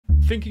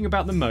thinking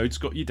about the modes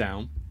got you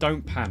down,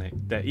 don't panic,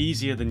 they're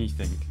easier than you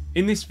think.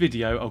 In this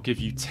video I'll give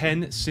you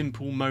 10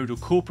 simple modal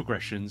chord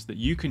progressions that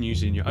you can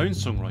use in your own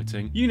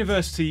songwriting.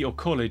 University or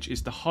college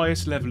is the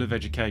highest level of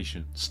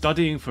education.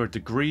 Studying for a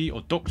degree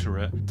or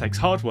doctorate takes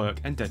hard work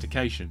and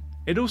dedication.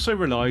 It also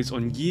relies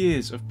on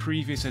years of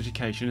previous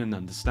education and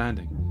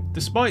understanding.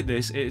 Despite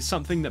this, it is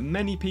something that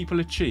many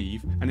people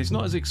achieve and is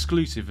not as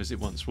exclusive as it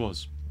once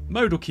was.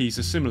 Modal keys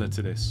are similar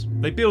to this.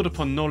 They build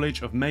upon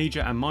knowledge of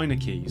major and minor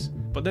keys,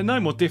 but they're no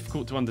more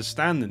difficult to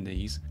understand than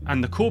these,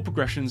 and the chord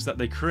progressions that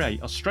they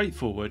create are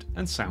straightforward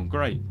and sound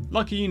great.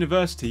 Like a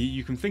university,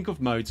 you can think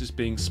of modes as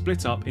being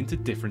split up into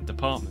different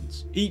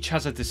departments. Each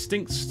has a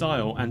distinct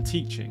style and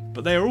teaching,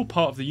 but they are all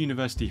part of the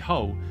university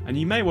whole, and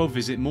you may well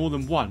visit more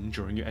than one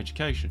during your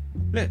education.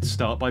 Let's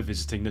start by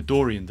visiting the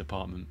Dorian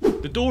department.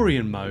 The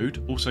Dorian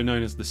mode, also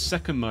known as the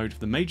second mode of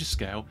the major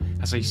scale,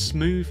 has a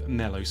smooth,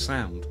 mellow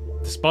sound.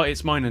 Despite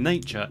its minor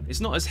nature,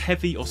 it's not as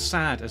heavy or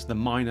sad as the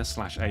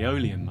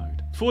minor/Aeolian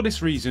mode. For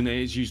this reason, it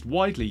is used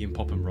widely in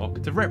pop and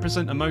rock to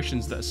represent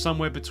emotions that are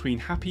somewhere between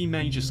happy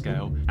major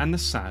scale and the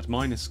sad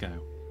minor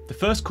scale. The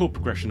first chord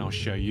progression I'll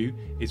show you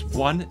is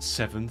 1,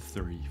 7,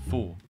 3,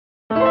 4.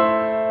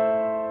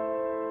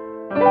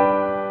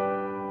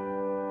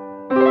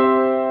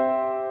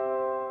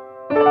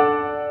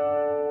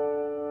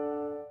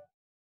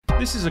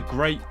 This is a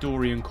great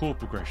Dorian chord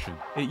progression.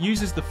 It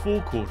uses the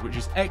 4 chord, which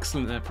is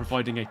excellent at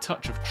providing a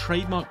touch of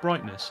trademark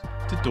brightness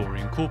to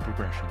Dorian chord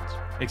progressions.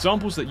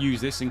 Examples that use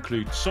this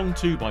include Song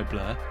 2 by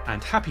Blur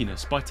and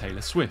Happiness by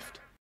Taylor Swift.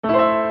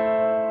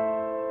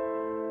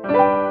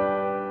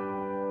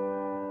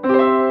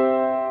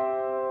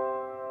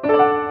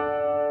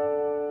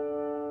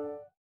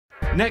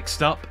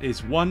 Next up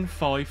is 1,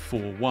 5, 4,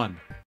 1.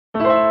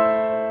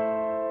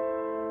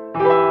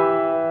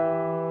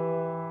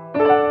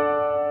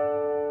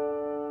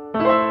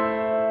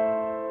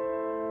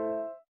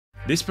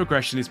 This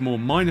progression is more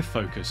minor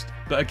focused,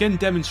 but again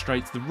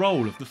demonstrates the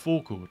role of the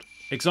 4 chord.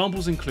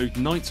 Examples include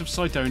Knights of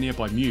Sidonia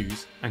by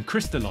Muse and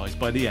Crystallize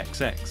by the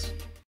XX.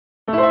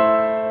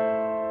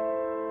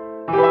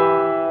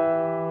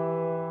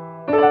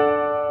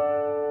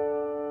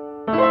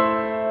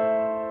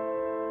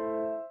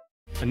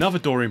 Another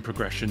Dorian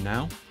progression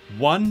now,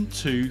 1,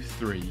 2,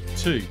 3,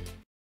 2.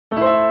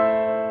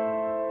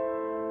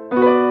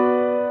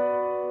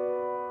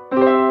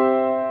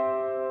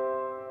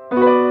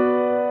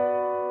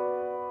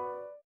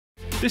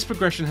 This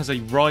progression has a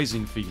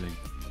rising feeling,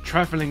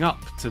 travelling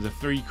up to the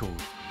 3 chord.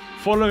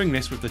 Following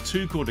this with the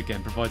 2 chord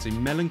again provides a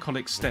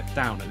melancholic step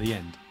down at the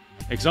end.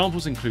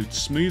 Examples include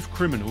Smooth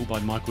Criminal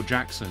by Michael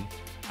Jackson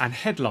and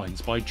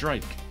Headlines by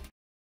Drake.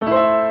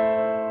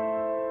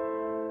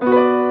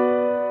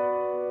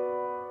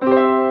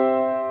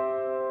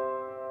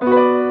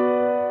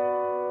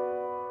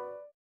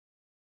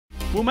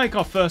 We'll make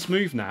our first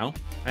move now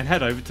and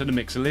head over to the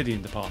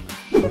Mixolydian department.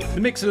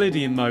 The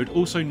Mixolydian mode,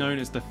 also known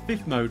as the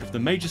 5th mode of the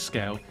major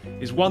scale,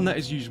 is one that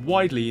is used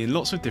widely in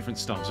lots of different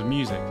styles of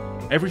music,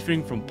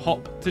 everything from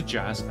pop to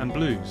jazz and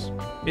blues.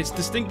 Its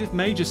distinctive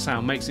major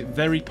sound makes it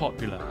very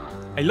popular.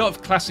 A lot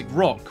of classic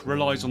rock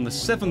relies on the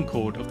 7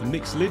 chord of the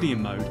Mixolydian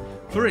mode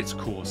for its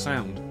core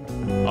sound.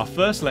 Our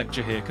first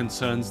lecture here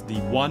concerns the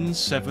 1,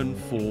 7,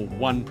 4,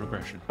 1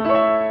 progression.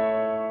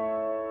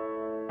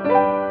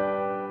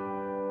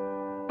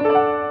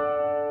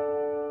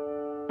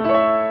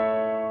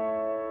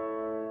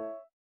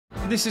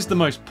 This is the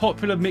most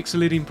popular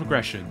Mixolydian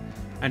progression,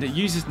 and it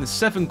uses the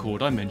 7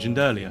 chord I mentioned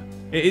earlier.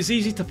 It is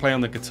easy to play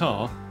on the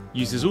guitar,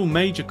 uses all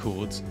major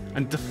chords,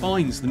 and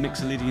defines the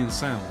Mixolydian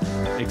sound.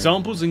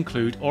 Examples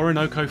include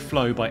Orinoco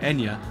Flow by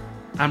Enya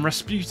and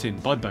Rasputin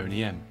by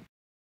Boney M.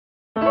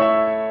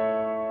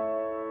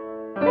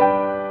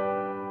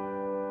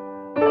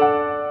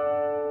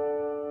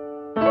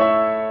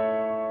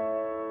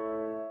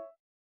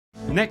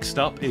 Next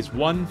up is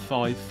 1,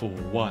 5, 4,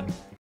 1.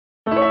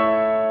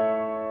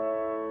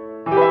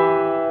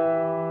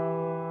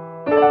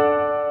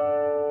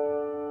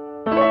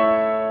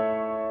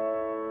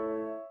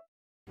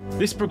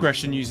 This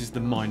progression uses the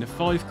minor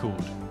 5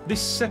 chord. This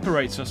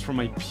separates us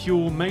from a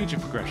pure major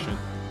progression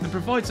and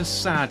provides a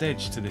sad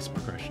edge to this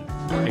progression.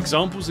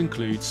 Examples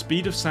include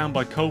Speed of Sound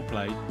by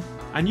Coldplay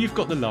and You've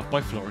Got the Love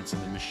by Florence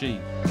and the Machine.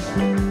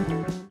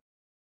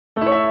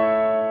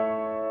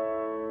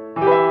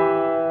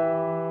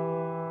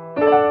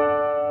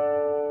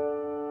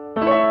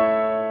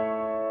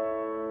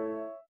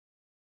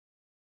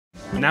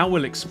 Now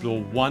we'll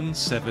explore 1,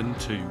 7,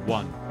 2,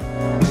 1.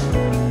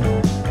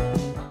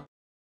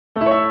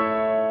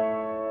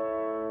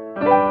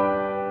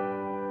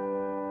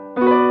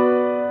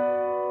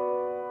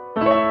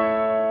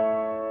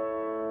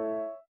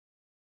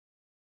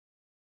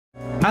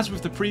 As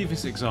with the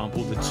previous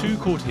example, the 2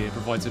 chord here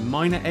provides a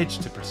minor edge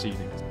to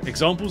proceedings.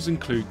 Examples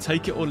include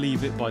Take It or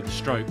Leave It by The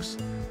Strokes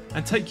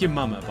and Take Your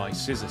Mama by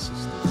Scissor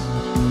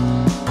Sisters.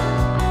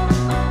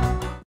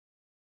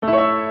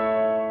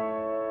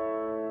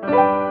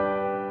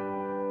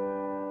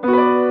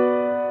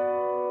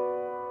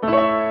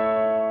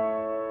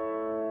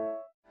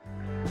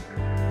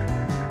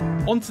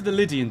 On On to the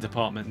Lydian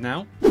department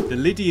now. The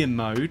Lydian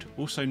mode,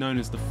 also known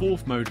as the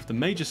fourth mode of the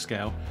major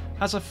scale,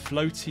 has a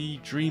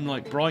floaty,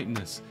 dreamlike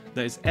brightness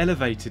that is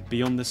elevated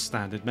beyond the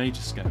standard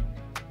major scale.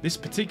 This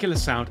particular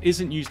sound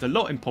isn't used a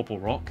lot in pop or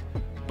rock,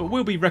 but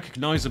will be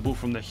recognisable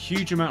from the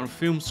huge amount of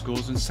film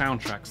scores and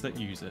soundtracks that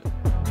use it.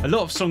 A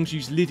lot of songs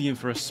use Lydian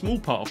for a small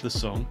part of the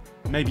song,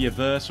 maybe a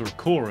verse or a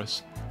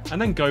chorus,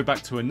 and then go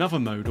back to another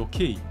mode or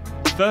key.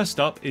 First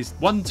up is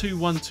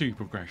 1-2-1-2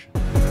 progression.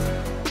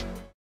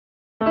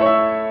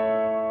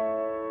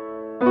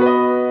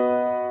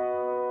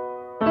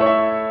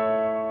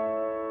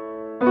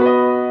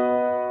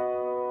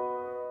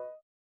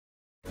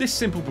 This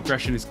simple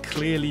progression is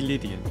clearly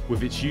Lydian,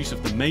 with its use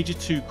of the major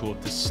 2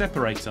 chord to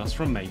separate us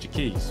from major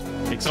keys.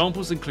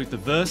 Examples include the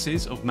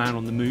verses of Man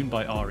on the Moon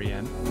by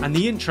R.E.M. and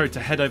the intro to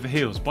Head Over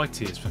Heels by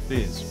Tears for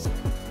Fears.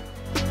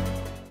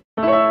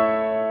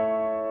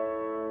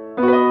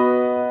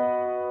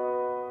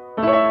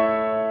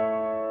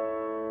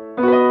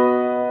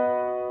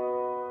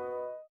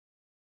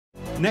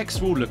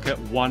 Next we'll look at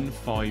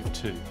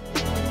 1-5-2.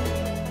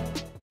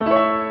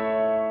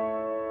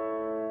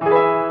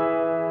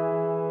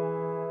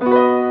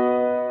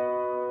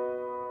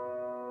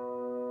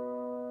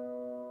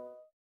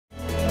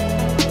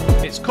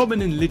 It's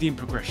common in Lydian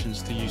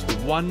progressions to use the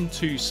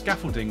 1-2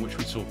 scaffolding which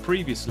we saw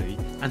previously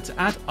and to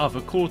add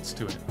other chords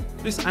to it.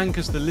 This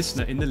anchors the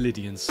listener in the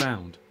Lydian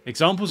sound.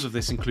 Examples of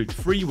this include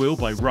Free Will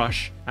by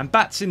Rush and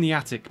Bats in the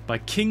Attic by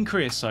King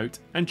Creosote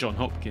and John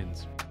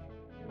Hopkins.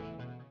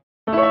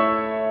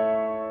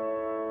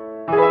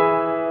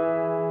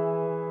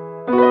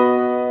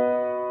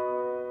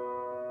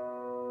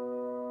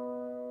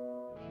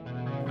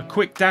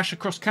 Quick dash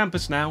across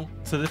campus now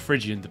to the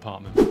Phrygian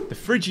department. The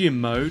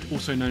Phrygian mode,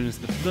 also known as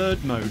the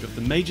third mode of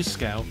the major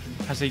scale,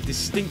 has a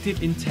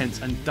distinctive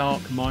intense and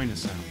dark minor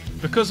sound.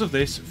 Because of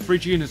this,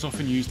 Phrygian is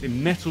often used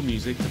in metal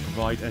music to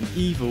provide an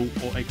evil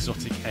or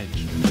exotic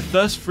edge. The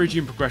first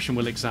Phrygian progression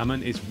we'll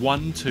examine is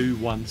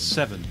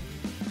 1-2-1-7.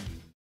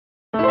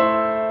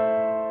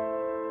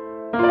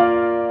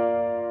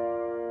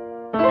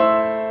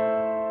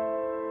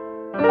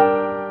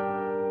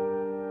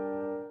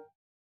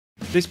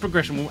 This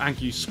progression will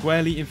anchor you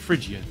squarely in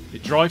Phrygian.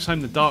 It drives home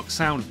the dark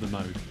sound of the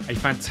mode. A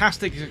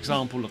fantastic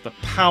example of the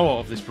power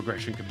of this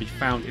progression can be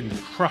found in the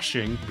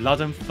crushing Blood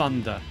and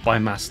Thunder by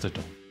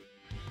Mastodon.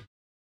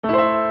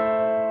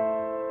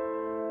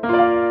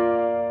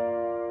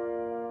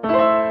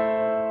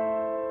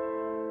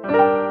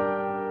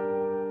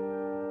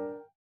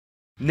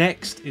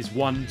 Next is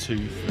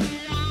 1-2-3.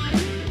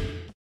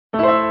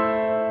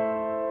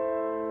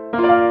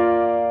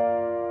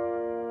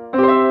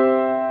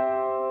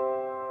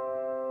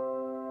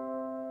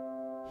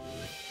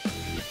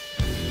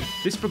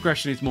 This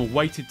progression is more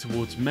weighted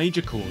towards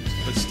major chords,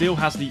 but still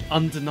has the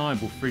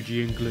undeniable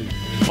Phrygian glue.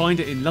 Find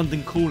it in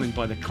London Calling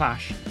by The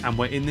Clash and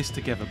We're In This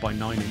Together by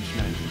 9 Inch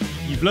Nails.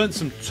 You've learnt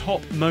some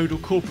top modal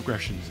chord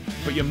progressions,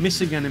 but you're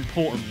missing an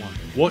important one.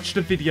 Watch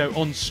the video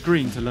on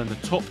screen to learn the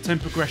top 10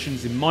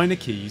 progressions in minor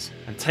keys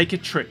and take a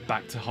trip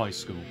back to high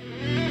school.